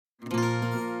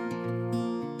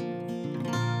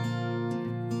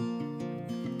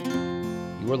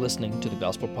You are listening to the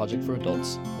Gospel Project for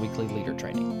Adults weekly leader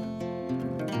training.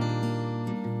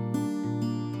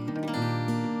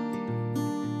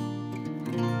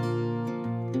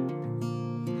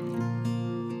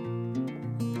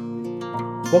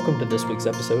 Welcome to this week's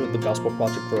episode of the Gospel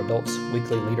Project for Adults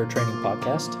weekly leader training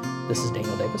podcast. This is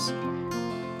Daniel Davis.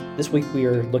 This week we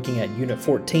are looking at Unit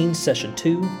 14, Session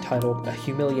 2, titled A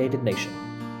Humiliated Nation.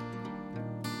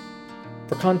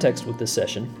 For context with this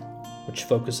session, which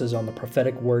focuses on the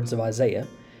prophetic words of Isaiah,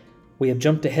 we have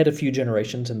jumped ahead a few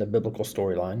generations in the biblical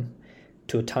storyline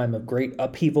to a time of great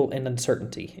upheaval and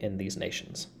uncertainty in these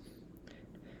nations.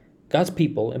 God's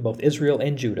people in both Israel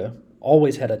and Judah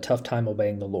always had a tough time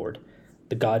obeying the Lord,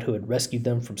 the God who had rescued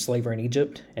them from slavery in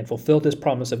Egypt and fulfilled his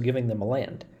promise of giving them a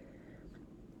land.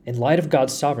 In light of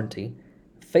God's sovereignty,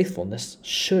 faithfulness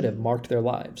should have marked their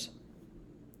lives.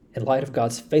 In light of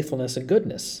God's faithfulness and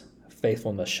goodness,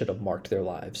 faithfulness should have marked their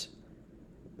lives.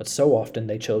 But so often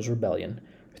they chose rebellion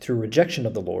through rejection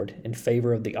of the Lord in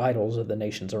favor of the idols of the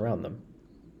nations around them.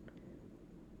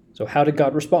 So how did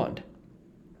God respond?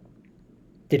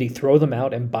 Did he throw them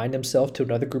out and bind himself to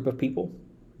another group of people?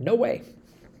 No way.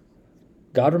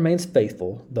 God remains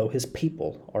faithful, though his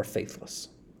people are faithless.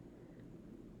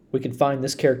 We can find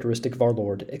this characteristic of our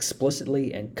Lord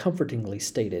explicitly and comfortingly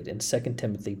stated in 2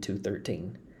 Timothy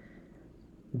 2:13.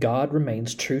 God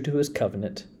remains true to his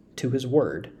covenant, to his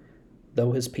word,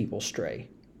 though his people stray.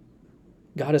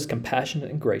 God is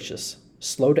compassionate and gracious,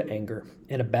 slow to anger,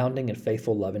 and abounding in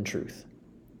faithful love and truth,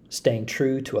 staying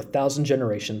true to 1,000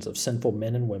 generations of sinful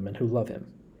men and women who love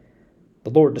him. The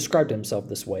Lord described himself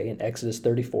this way in Exodus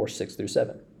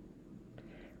 34:6-7.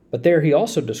 But there he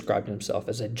also described himself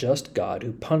as a just God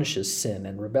who punishes sin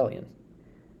and rebellion.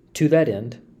 To that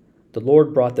end, the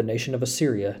Lord brought the nation of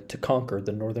Assyria to conquer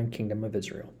the northern kingdom of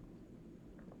Israel.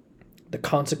 The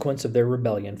consequence of their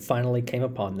rebellion finally came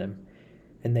upon them,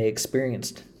 and they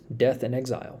experienced death and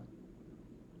exile.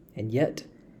 And yet,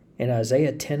 in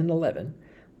Isaiah 10 and 11,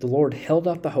 the Lord held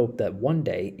out the hope that one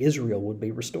day Israel would be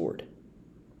restored.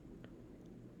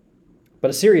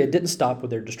 But Assyria didn't stop with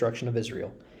their destruction of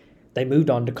Israel. They moved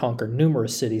on to conquer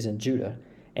numerous cities in Judah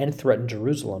and threaten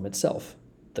Jerusalem itself,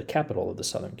 the capital of the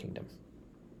southern kingdom.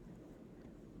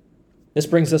 This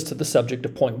brings us to the subject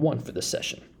of point 1 for this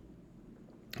session,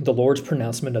 the Lord's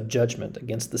pronouncement of judgment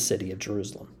against the city of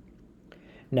Jerusalem.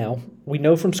 Now, we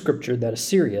know from Scripture that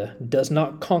Assyria does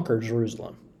not conquer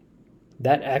Jerusalem.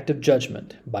 That act of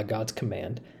judgment, by God's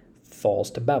command, falls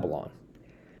to Babylon.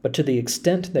 But to the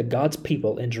extent that God's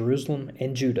people in Jerusalem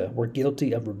and Judah were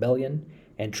guilty of rebellion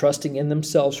and trusting in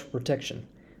themselves for protection,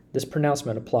 this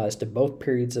pronouncement applies to both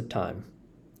periods of time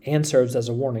and serves as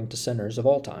a warning to sinners of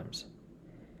all times.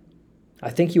 I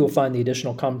think you will find the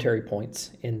additional commentary points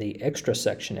in the extra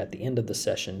section at the end of the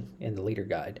session in the Leader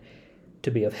Guide to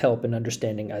be of help in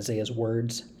understanding Isaiah's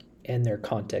words and their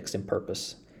context and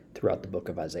purpose throughout the book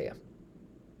of Isaiah.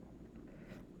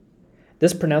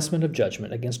 This pronouncement of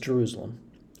judgment against Jerusalem,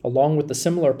 along with the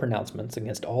similar pronouncements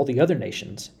against all the other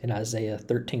nations in Isaiah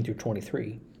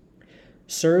 13-23,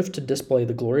 serves to display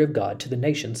the glory of God to the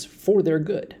nations for their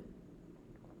good.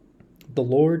 The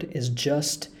Lord is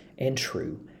just and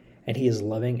true, and he is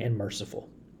loving and merciful.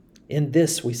 In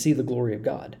this we see the glory of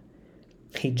God.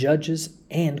 He judges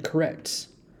and corrects,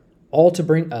 all to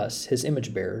bring us, his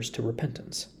image bearers, to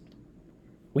repentance.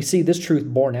 We see this truth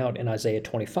borne out in Isaiah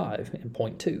 25 in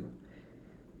point 2.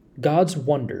 God's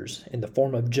wonders in the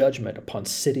form of judgment upon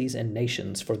cities and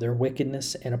nations for their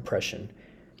wickedness and oppression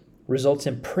results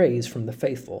in praise from the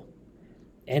faithful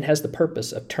and has the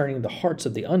purpose of turning the hearts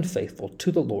of the unfaithful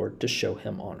to the Lord to show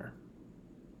him honor.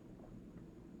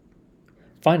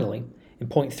 Finally, in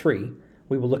point 3,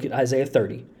 we will look at Isaiah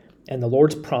 30 and the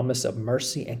Lord's promise of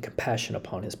mercy and compassion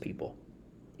upon his people,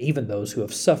 even those who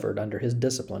have suffered under his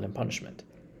discipline and punishment.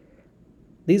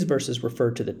 These verses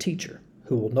refer to the teacher,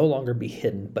 who will no longer be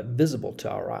hidden but visible to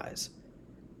our eyes.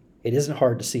 It isn't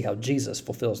hard to see how Jesus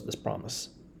fulfills this promise.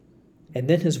 And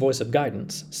then his voice of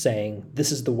guidance, saying,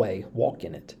 "This is the way, walk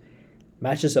in it,"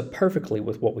 matches up perfectly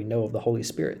with what we know of the Holy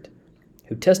Spirit,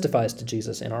 who testifies to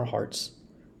Jesus in our hearts,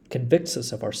 convicts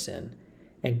us of our sin,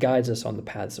 and guides us on the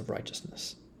paths of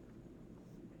righteousness.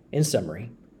 In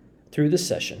summary, through this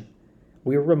session,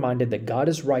 we are reminded that God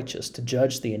is righteous to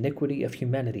judge the iniquity of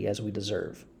humanity as we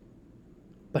deserve.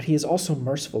 But he is also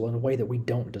merciful in a way that we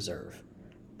don't deserve,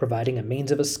 providing a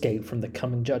means of escape from the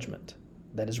coming judgment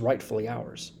that is rightfully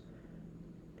ours.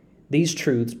 These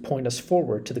truths point us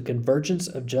forward to the convergence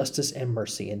of justice and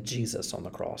mercy in Jesus on the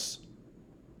cross.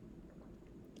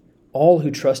 All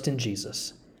who trust in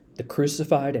Jesus, the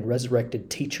crucified and resurrected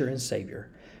teacher and Savior,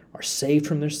 are saved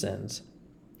from their sins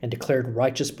and declared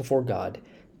righteous before God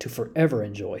to forever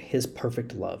enjoy His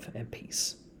perfect love and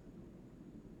peace.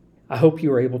 I hope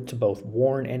you are able to both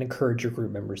warn and encourage your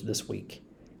group members this week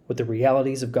with the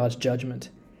realities of God's judgment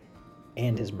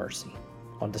and His mercy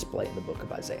on display in the book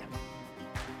of Isaiah.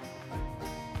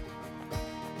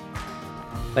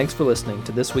 Thanks for listening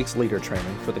to this week's leader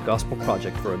training for the Gospel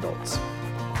Project for Adults.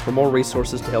 For more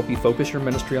resources to help you focus your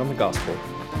ministry on the gospel,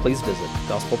 please visit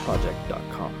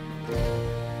gospelproject.com.